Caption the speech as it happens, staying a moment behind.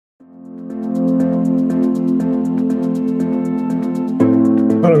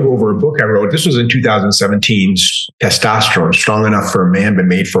want to go over a book I wrote. This was in 2017, Testosterone, Strong Enough for a Man but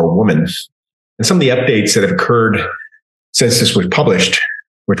Made for a Woman. And some of the updates that have occurred since this was published,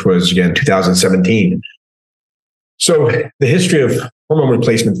 which was, again, 2017. So the history of hormone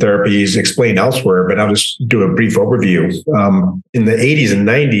replacement therapy is explained elsewhere, but I'll just do a brief overview. In the 80s and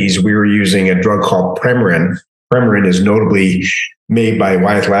 90s, we were using a drug called Premarin. Premarin is notably made by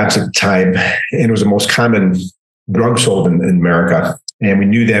Wyeth Labs at the time, and it was the most common drug sold in America. And we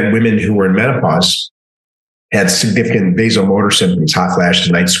knew that women who were in menopause had significant vasomotor symptoms, hot flashes,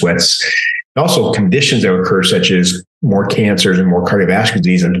 night sweats, and also conditions that occur, such as more cancers and more cardiovascular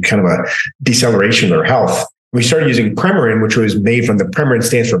disease and kind of a deceleration of their health. We started using Premarin, which was made from the Premarin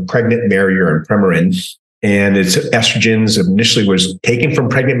stands for pregnant mare urine, Premarin. And its estrogens initially was taken from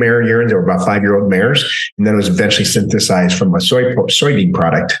pregnant mare urine. They were about 5-year-old mares. And then it was eventually synthesized from a soybean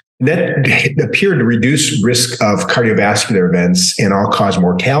product. And that appeared to reduce risk of cardiovascular events and all-cause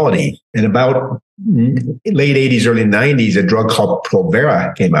mortality. In about late 80s, early 90s, a drug called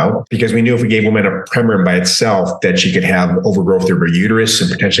Provera came out because we knew if we gave women a Premarin by itself that she could have overgrowth of her uterus and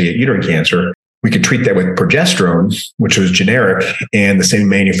potentially get uterine cancer. We could treat that with progesterone, which was generic, and the same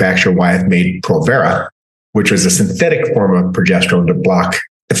manufacturer, Wyeth, made Provera, which was a synthetic form of progesterone to block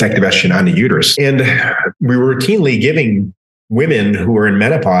effective estrogen on the uterus. And we were routinely giving women who were in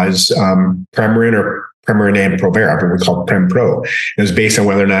menopause Premarin or Premarin and Provera, what we call Prempro. It was based on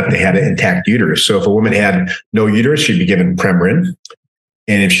whether or not they had an intact uterus. So if a woman had no uterus, she'd be given Premarin.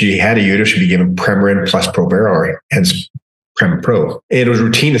 And if she had a uterus, she'd be given Premarin plus Provera, or hence Prempro. And it was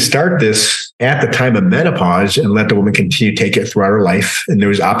routine to start this at the time of menopause and let the woman continue to take it throughout her life. And there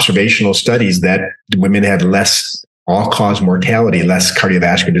was observational studies that women had less all-cause mortality, less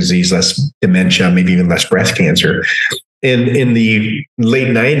cardiovascular disease, less dementia, maybe even less breast cancer. And in the late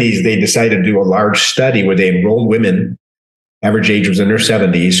 90s, they decided to do a large study where they enrolled women, average age was in their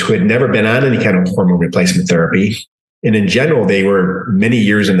 70s, who had never been on any kind of hormone replacement therapy. And in general, they were many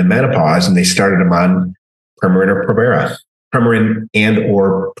years into menopause, and they started them on Premarin or Provera. Premarin and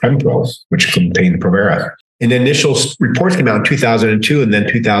or Prempro, which contained Provera. And the initial reports came out in 2002 and then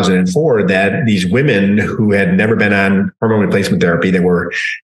 2004 that these women who had never been on hormone replacement therapy, that were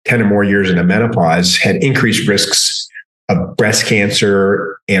 10 or more years into menopause, had increased risks of breast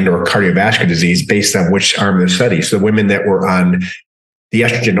cancer and or cardiovascular disease based on which arm of the study. So the women that were on the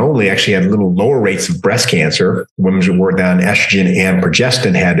estrogen only actually had a little lower rates of breast cancer. Women who were on estrogen and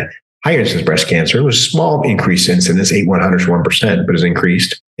progestin had higher incidence of breast cancer. It was a small increase in incidence, 8/100 1%, but it was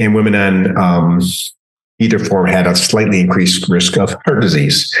increased. And women on either form had a slightly increased risk of heart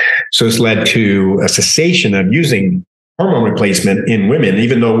disease. So this led to a cessation of using hormone replacement in women.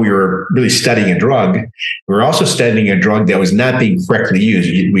 Even though we were really studying a drug, we were also studying a drug that was not being correctly used.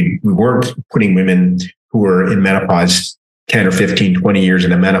 We weren't putting women who were in menopause 10 or 15, 20 years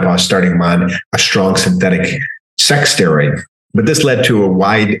into menopause, starting them on a strong synthetic sex steroid. But this led to a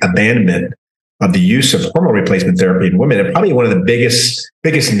wide abandonment of the use of hormone replacement therapy in women. And probably one of the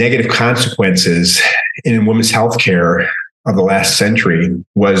biggest negative consequences in women's healthcare of the last century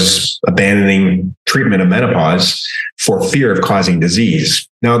was abandoning treatment of menopause for fear of causing disease.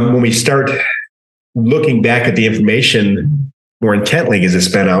 Now, when we start looking back at the information more intently, as it's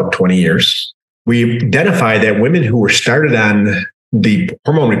been out 20 years, we identify that women who were started on the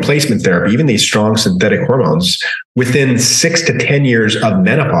hormone replacement therapy, even these strong synthetic hormones, within 6 to 10 years of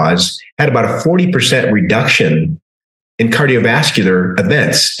menopause, had about a 40% reduction in cardiovascular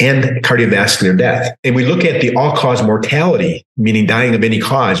events and cardiovascular death. And we look at the all-cause mortality, meaning dying of any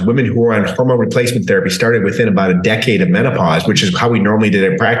cause. Women who were on hormone replacement therapy started within about a decade of menopause, which is how we normally did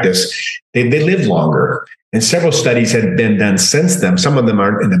it in practice. They lived longer. And several studies had been done since then. Some of them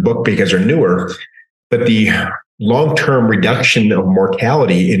aren't in the book because they're newer, but the long-term reduction of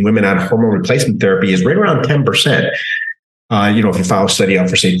mortality in women on hormone replacement therapy is right around 10%. If you follow a study out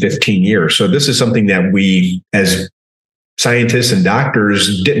for, say, 15 years. So this is something that we, as scientists and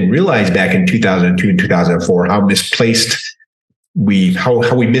doctors, didn't realize back in 2002 and 2004, how misplaced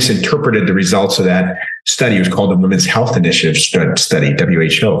how we misinterpreted the results of that study. It was called the Women's Health Initiative study,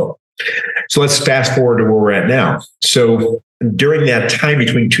 WHO. So let's fast forward to where we're at now. So during that time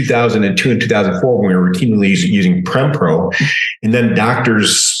between 2002 and 2004, when we were routinely using Prempro, and then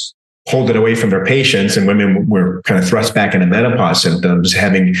doctors pulled it away from their patients, and women were kind of thrust back into menopause symptoms,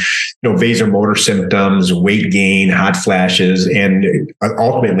 having vasomotor symptoms, weight gain, hot flashes, and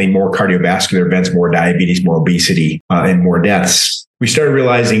ultimately more cardiovascular events, more diabetes, more obesity, and more deaths. We started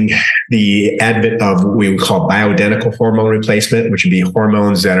realizing the advent of what we would call bioidentical hormone replacement, which would be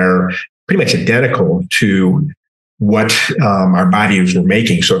hormones that are pretty much identical to what our bodies were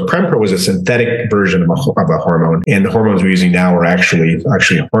making. So Prempro was a synthetic version of a hormone, and the hormones we're using now are actually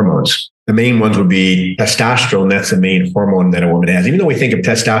hormones. The main ones would be testosterone. That's the main hormone that a woman has. Even though we think of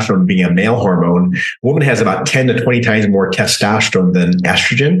testosterone being a male hormone, a woman has about 10 to 20 times more testosterone than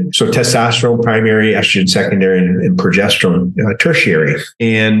estrogen. So testosterone primary, estrogen secondary, and progesterone tertiary.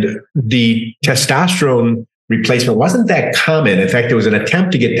 And the testosterone replacement wasn't that common. In fact, there was an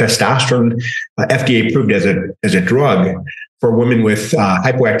attempt to get testosterone FDA approved as a drug for women with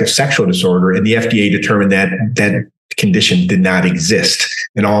hypoactive sexual disorder, and the FDA determined that that condition did not exist.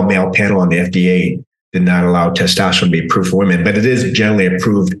 An all-male panel on the FDA did not allow testosterone to be approved for women, but it is generally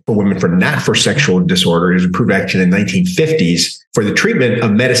approved for women not for sexual disorder. It was approved actually in the 1950s for the treatment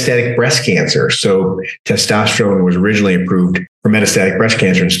of metastatic breast cancer. So testosterone was originally approved for metastatic breast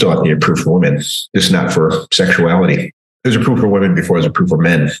cancer and still FDA approved for women, just not for sexuality. It was approved for women before it was approved for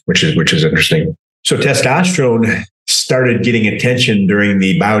men, which is interesting. So testosterone started getting attention during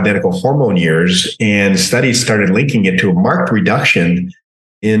the bioidentical hormone years, and studies started linking it to a marked reduction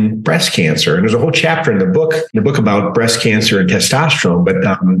in breast cancer. And there's a whole chapter in the book about breast cancer and testosterone, but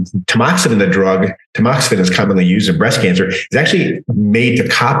tamoxifen, the drug, tamoxifen is commonly used in breast cancer, is actually made to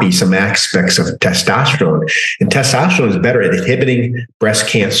copy some aspects of testosterone. And testosterone is better at inhibiting breast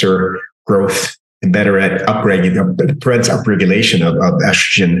cancer growth and better at prevents upregulation of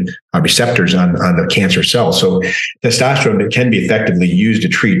estrogen receptors on the cancer cells. So testosterone can be effectively used to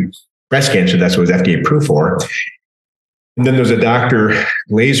treat breast cancer. That's what it's FDA approved for. And then there's a Dr.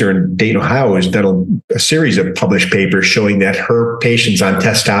 Glazer in Dayton, Ohio, who's done a series of published papers showing that her patients on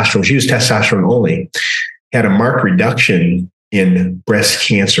testosterone, she used testosterone only, had a marked reduction in breast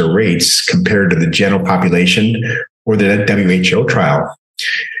cancer rates compared to the general population or the WHO trial.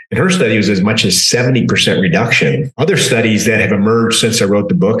 And her study was as much as 70% reduction. Other studies that have emerged since I wrote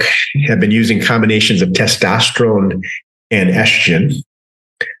the book have been using combinations of testosterone and estrogen.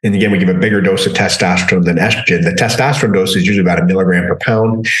 And again, we give a bigger dose of testosterone than estrogen. The testosterone dose is usually about 1 milligram per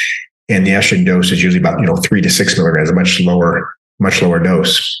pound, and the estrogen dose is usually about 3 to 6 milligrams, a much lower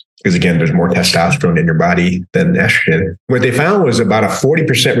dose. Because again, there's more testosterone in your body than estrogen. What they found was about a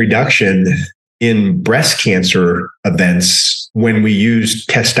 40% reduction in breast cancer events when we use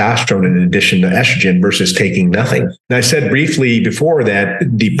testosterone in addition to estrogen versus taking nothing. And I said briefly before that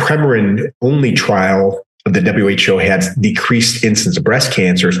the Premarin only trial of the WHO had decreased incidence of breast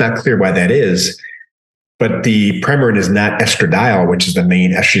cancer. It's not clear why that is, but the Premarin is not estradiol, which is the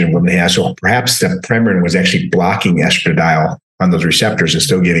main estrogen women have. So perhaps the Premarin was actually blocking estradiol on those receptors and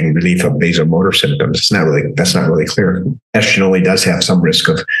still giving relief of vasomotor symptoms. That's not really clear. Estrogen only does have some risk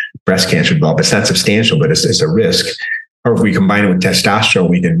of breast cancer development. It's not substantial, but it's a risk. Or if we combine it with testosterone,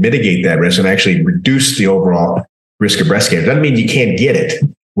 we can mitigate that risk and actually reduce the overall risk of breast cancer. Doesn't mean you can't get it.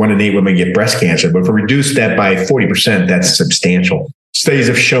 1 in 8 women get breast cancer, but if we reduce that by 40%, that's substantial. Studies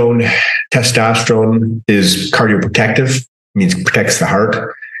have shown testosterone is cardioprotective, means it protects the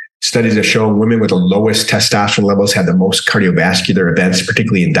heart. Studies have shown women with the lowest testosterone levels have the most cardiovascular events,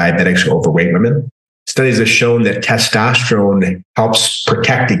 particularly in diabetics or overweight women. Studies have shown that testosterone helps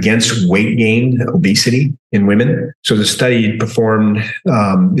protect against weight gain, obesity in women. So the study performed,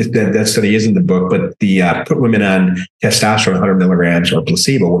 that study is in the book, but put women on testosterone 100 milligrams or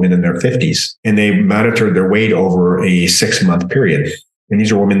placebo, women in their 50s, and they monitored their weight over a 6-month period. And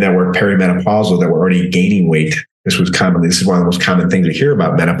these are women that were perimenopausal, that were already gaining weight. This is one of the most common things we hear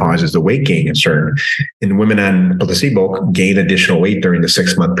about menopause is the weight gain concern. And women on placebo gain additional weight during the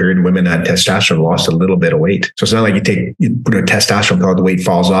 6-month period. Women on testosterone lost a little bit of weight. So it's not like you put a testosterone pill, the weight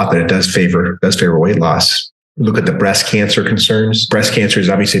falls off, and it does favor weight loss. Look at the breast cancer concerns. Breast cancer is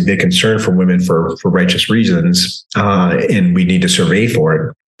obviously a big concern for women for righteous reasons, and we need to survey for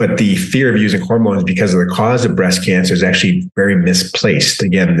it. But the fear of using hormones because of the cause of breast cancer is actually very misplaced.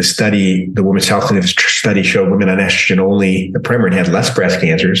 Again, the Women's Health Initiative study showed women on estrogen only, the Premarin, had less breast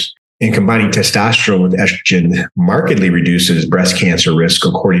cancers. And combining testosterone with estrogen markedly reduces breast cancer risk,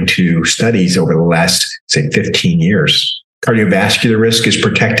 according to studies over the last, say, 15 years. Cardiovascular risk is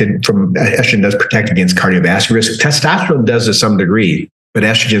protected from, estrogen does protect against cardiovascular risk. Testosterone does to some degree, but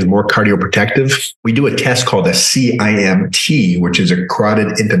estrogen is more cardioprotective. We do a test called a CIMT, which is a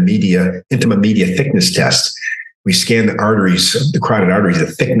carotid intima media thickness test. We scan the arteries, the carotid arteries, the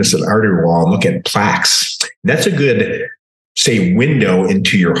thickness of the artery wall, and look at plaques. That's a good, say, window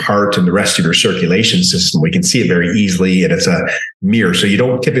into your heart and the rest of your circulation system. We can see it very easily, and it's a mirror. So you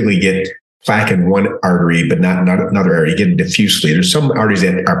don't typically get plaque in one artery, but not another area. You get it diffusely. There's some arteries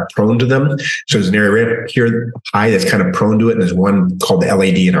that are prone to them. So there's an area right here high that's kind of prone to it. And there's one called the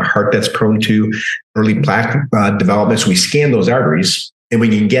LAD in our heart that's prone to early plaque development. So we scan those arteries and we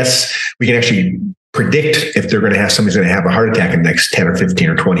can actually predict if somebody's going to have a heart attack in the next 10 or 15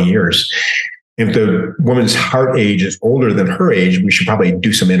 or 20 years. If the woman's heart age is older than her age, we should probably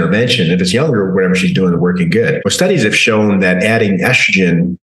do some intervention. If it's younger, whatever she's doing is working good. Well, studies have shown that adding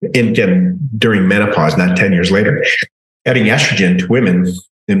estrogen during menopause, not 10 years later, adding estrogen to women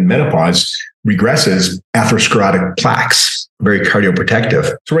in menopause regresses atherosclerotic plaques, very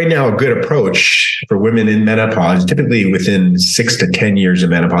cardioprotective. So right now, a good approach for women in menopause, typically within 6 to 10 years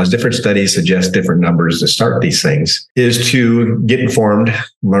of menopause, different studies suggest different numbers to start these things, is to get informed,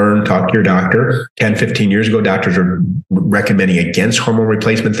 learn, talk to your doctor. 10, 15 years ago, doctors were recommending against hormone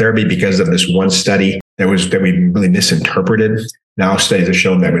replacement therapy because of this one study that we really misinterpreted. Now studies have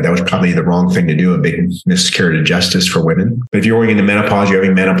shown that was probably the wrong thing to do, a big miscarriage of justice for women. But if you're going into menopause, you're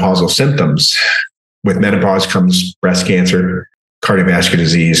having menopausal symptoms. With menopause comes breast cancer, cardiovascular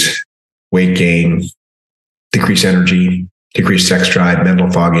disease, weight gain, decreased energy, decreased sex drive, mental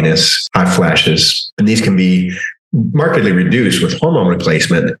fogginess, hot flashes. And these can be markedly reduced with hormone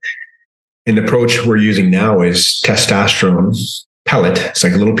replacement. And the approach we're using now is testosterone pellet. It's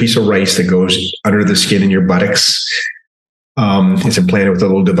like a little piece of rice that goes under the skin in your buttocks. It's implanted with a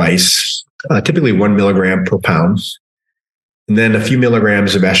little device, typically 1 milligram per pound. And then a few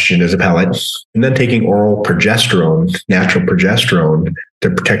milligrams of estrogen as a pellet, and then taking oral progesterone, natural progesterone, to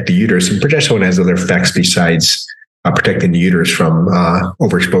protect the uterus. And progesterone has other effects besides protecting the uterus from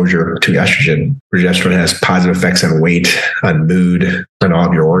overexposure to estrogen. Progesterone has positive effects on weight, on mood, on all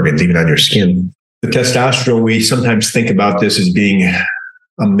of your organs, even on your skin. The testosterone, we sometimes think about this as being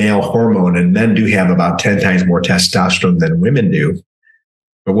a male hormone, and men do have about 10 times more testosterone than women do.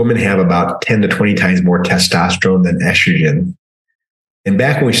 But women have about 10 to 20 times more testosterone than estrogen. And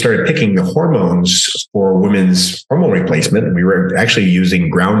back when we started picking the hormones for women's hormone replacement, we were actually using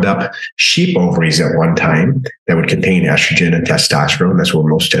ground up sheep ovaries at one time that would contain estrogen and testosterone. That's where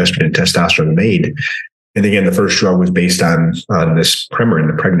most estrogen and testosterone are made. And again, the first drug was based on this Premarin,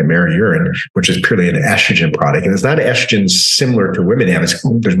 the pregnant mare urine, which is purely an estrogen product. And it's not an estrogen similar to women have.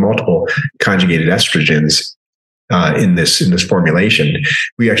 There's multiple conjugated estrogens in this formulation.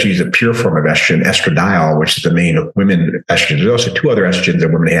 We actually use a pure form of estrogen, estradiol, which is the main women estrogen. There's also two other estrogens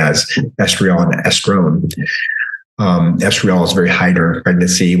that women has, estriol and estrone. Estriol is very high during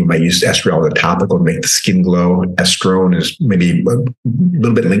pregnancy. We might use estriol as a topical to make the skin glow. Estrone is maybe a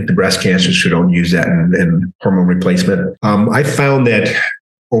little bit linked to breast cancer, so don't use that in hormone replacement. I found that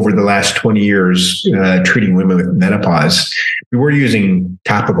over the last 20 years, treating women with menopause, we were using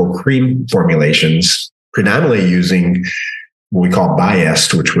topical cream formulations, predominantly using what we call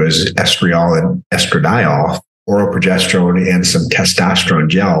Biest, which was estriol and estradiol, oral progesterone, and some testosterone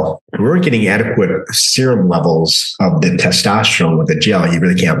gel. We weren't getting adequate serum levels of the testosterone with the gel. You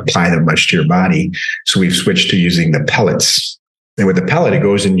really can't apply them much to your body. So we've switched to using the pellets. And with the pellet, it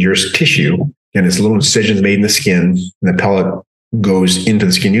goes into your tissue, and it's little incisions made in the skin. And the pellet goes into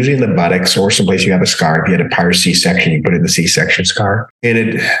the skin, usually in the buttocks or someplace you have a scar. If you had a prior C-section, you put it in the C-section scar. And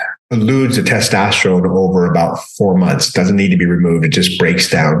it eludes the testosterone over about 4 months. Doesn't need to be removed. It just breaks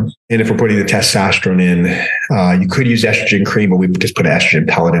down. And if we're putting the testosterone in, you could use estrogen cream, but we just put an estrogen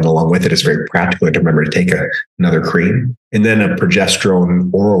pellet in along with it. It's very practical to remember to take another cream. And then a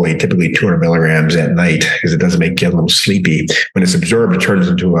progesterone orally, typically 200 milligrams at night, because it doesn't make you a little sleepy. When it's absorbed, it turns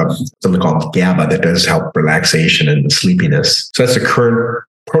into something called GABA that does help relaxation and sleepiness. So that's the current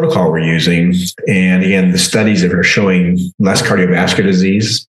protocol we're using. And again, the studies that are showing less cardiovascular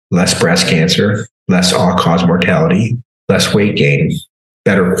disease, less breast cancer, less all-cause mortality, less weight gain,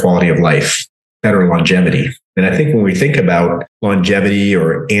 better quality of life, better longevity. And I think when we think about longevity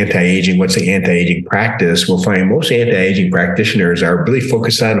or anti-aging, what's the anti-aging practice, we'll find most anti-aging practitioners are really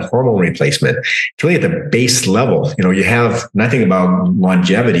focused on hormone replacement. It's really at the base level. When I think about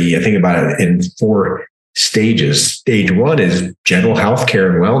longevity, I think about it in 4 stages. Stage 1 is general health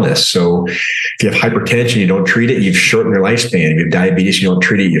care and wellness. So if you have hypertension, you don't treat it, you've shortened your lifespan. If you have diabetes, you don't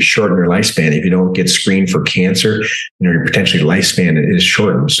treat it, you shorten your lifespan. If you don't get screened for cancer, your potentially lifespan is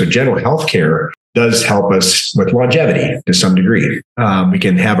shortened. So general health care does help us with longevity to some degree. We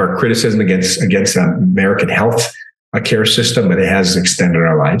can have our criticism against the American health care system, but it has extended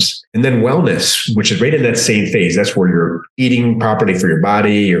our lives. And then wellness, which is right in that same phase. That's where you're eating properly for your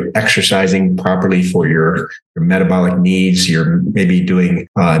body, you're exercising properly for your metabolic needs, you're maybe doing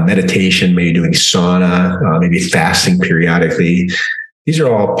meditation, maybe doing sauna, maybe fasting periodically. These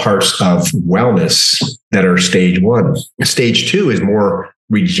are all parts of wellness that are stage 1. Stage 2 is more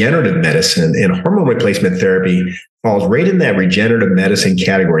regenerative medicine, and hormone replacement therapy falls right in that regenerative medicine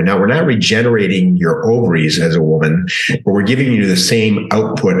category. Now, we're not regenerating your ovaries as a woman, but we're giving you the same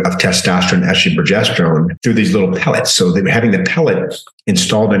output of testosterone, estrogen, progesterone through these little pellets. So that having the pellet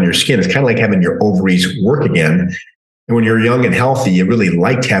installed on your skin is kind of like having your ovaries work again. And when you're young and healthy, you really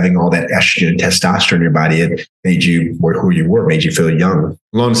liked having all that estrogen and testosterone in your body. It made you who you were, made you feel young.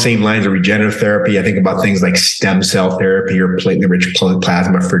 Along the same lines of regenerative therapy, I think about things like stem cell therapy or platelet-rich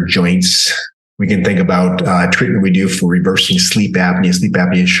plasma for joints. We can think about treatment we do for reversing sleep apnea. Sleep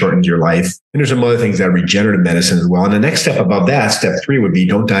apnea shortens your life. And there's some other things that are regenerative medicine as well. And the next step above that, step 3, would be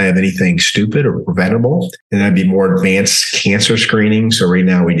don't die of anything stupid or preventable. And that'd be more advanced cancer screening. So right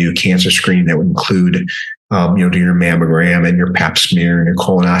now we do cancer screening that would include do your mammogram and your pap smear and your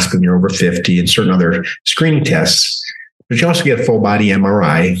colonoscopy when you're over 50 and certain other screening tests. But you also get a full body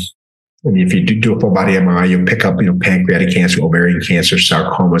MRI. And if you do a full body MRI, you'll pick up, pancreatic cancer, ovarian cancer,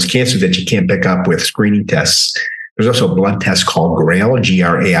 sarcomas, cancers that you can't pick up with screening tests. There's also a blood test called GRAIL,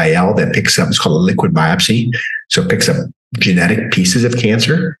 GRAIL, that picks up, it's called a liquid biopsy. So it picks up genetic pieces of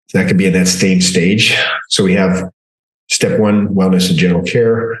cancer. So that could be in that same stage. So we have step 1, wellness and general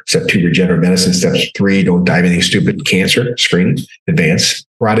care. Step 2, regenerative medicine. Step 3, don't die of anything stupid, cancer screening, advanced.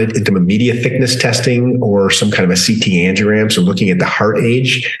 Carotid intima media thickness testing or some kind of a CT angiogram. So looking at the heart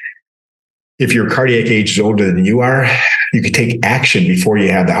age. If your cardiac age is older than you are, you could take action before you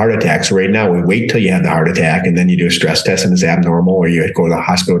have the heart attack. So right now, we wait till you have the heart attack, and then you do a stress test and it's abnormal, or you go to the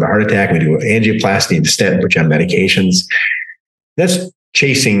hospital with a heart attack, we do an angioplasty and stent and put you on medications. That's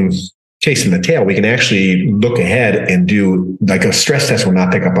chasing the tail. We can actually look ahead and do, like, a stress test will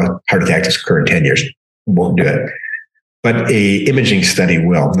not pick up a heart attack that's occurred in 10 years. Won't do it. But a imaging study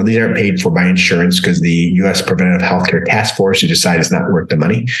will. Now, these aren't paid for by insurance because the U.S. Preventive Healthcare Task Force, you decide it's not worth the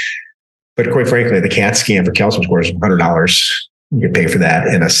money. But quite frankly, the CAT scan for calcium score is $100. You can pay for that.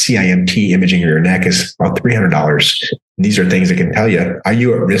 And a CIMT imaging of your neck is about $300. And these are things that can tell you, are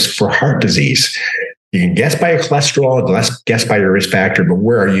you at risk for heart disease? You can guess by your cholesterol, guess by your risk factor, but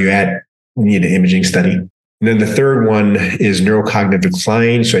where are you at? You need an imaging study. And then the third one is neurocognitive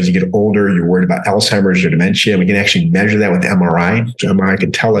decline. So as you get older, you're worried about Alzheimer's or dementia. We can actually measure that with MRI. So MRI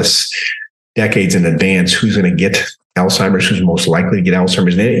can tell us decades in advance who's going to get Alzheimer's, who's most likely to get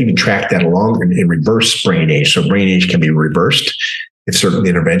Alzheimer's, and they even track that along and reverse brain age. So brain age can be reversed if certain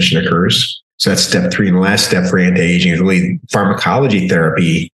intervention occurs. So that's step 3. And the last step for anti-aging is really pharmacology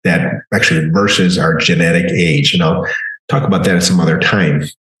therapy that actually reverses our genetic age. And I'll talk about that at some other time.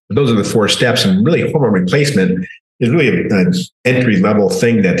 But those are the 4 steps. And really, hormone replacement is really an entry-level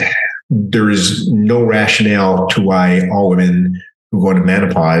thing that there is no rationale to why all women who go into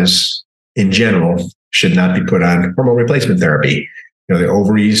menopause in general should not be put on hormone replacement therapy. The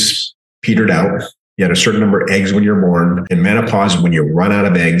ovaries petered out. You had a certain number of eggs when you're born. In menopause, when you run out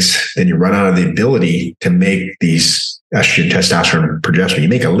of eggs, then you run out of the ability to make these estrogen, testosterone, progesterone. You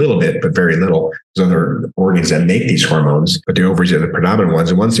make a little bit, but very little. There's other organs that make these hormones, but the ovaries are the predominant ones.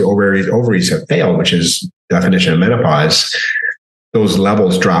 And once the ovaries have failed, which is definition of menopause, those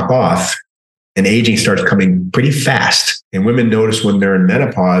levels drop off and aging starts coming pretty fast. And women notice when they're in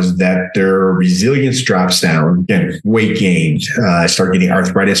menopause that their resilience drops down. Again, weight gain, start getting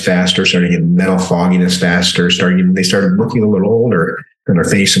arthritis faster, start getting mental fogginess faster, they start looking a little older in their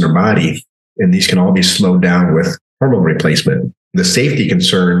face and their body. And these can all be slowed down with hormone replacement. The safety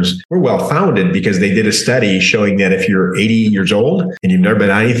concerns were well-founded because they did a study showing that if you're 80 years old and you've never been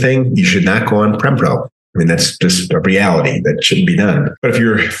on anything, you should not go on Prempro. I mean, that's just a reality that shouldn't be done. But if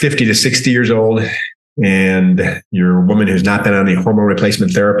you're 50 to 60 years old and you're a woman who's not been on any hormone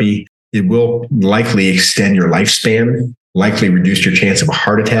replacement therapy, it will likely extend your lifespan, likely reduce your chance of a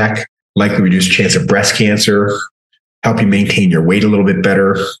heart attack, likely reduce your chance of breast cancer, help you maintain your weight a little bit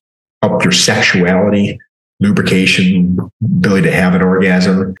better, help your sexuality, lubrication, ability to have an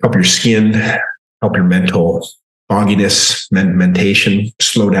orgasm, help your skin, help your mental fogginess, mentation,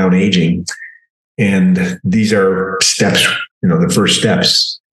 slow down aging. And these are steps, the first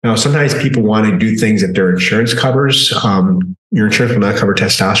steps. Now, sometimes people want to do things that their insurance covers. Your insurance will not cover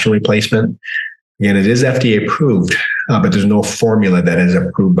testosterone replacement. Again, it is FDA approved, but there's no formula that is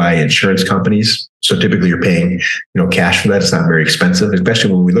approved by insurance companies. So typically you're paying, cash for that. It's not very expensive,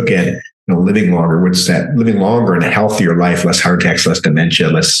 especially when we look at, living longer. What's that? Living longer and a healthier life, less heart attacks, less dementia,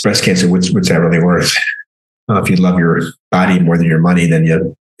 less breast cancer. What's that really worth? If you love your body more than your money, then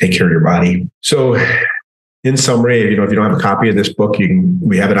you take care of your body. So in summary, if you don't have a copy of this book,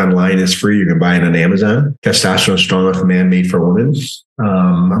 we have it online. It's free. You can buy it on Amazon. Testosterone Strong Enough for Man, Made for Women.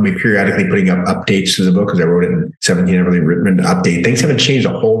 I'll be periodically putting up updates to the book because I wrote it in 17. I've really written to update. Things haven't changed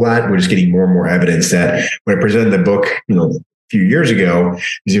a whole lot. We're just getting more and more evidence that when I presented the book, few years ago,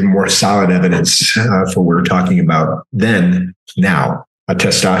 there's even more solid evidence for what we're talking about then, now.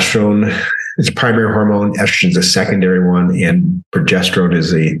 Testosterone is a primary hormone, estrogen is a secondary one, and progesterone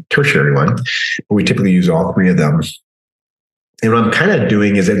is a tertiary one. But we typically use all three of them. And what I'm kind of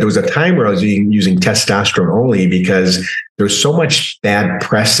doing is that there was a time where I was using testosterone only because there was so much bad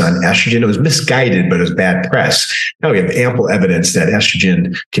press on estrogen. It was misguided, but it was bad press. Now we have ample evidence that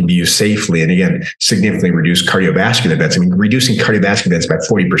estrogen can be used safely and, again, significantly reduce cardiovascular events. I mean, reducing cardiovascular events by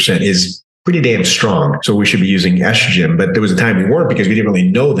 40% is pretty damn strong. So we should be using estrogen. But there was a time we weren't because we didn't really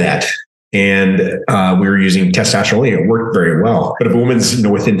know that. And we were using testosterone only. It worked very well. But if a woman's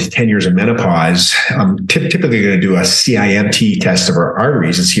within 10 years of menopause, I'm typically going to do a CIMT test of her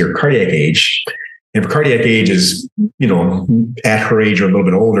arteries and see her cardiac age. And if her cardiac age is, at her age or a little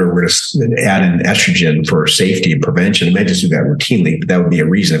bit older, we're going to add in estrogen for safety and prevention. I might just do that routinely, but that would be a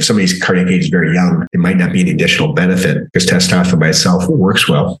reason. If somebody's cardiac age is very young, it might not be any additional benefit because testosterone by itself works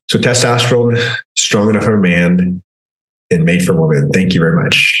well. So testosterone, strong enough for a man and made for a woman. Thank you very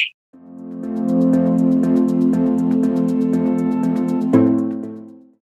much.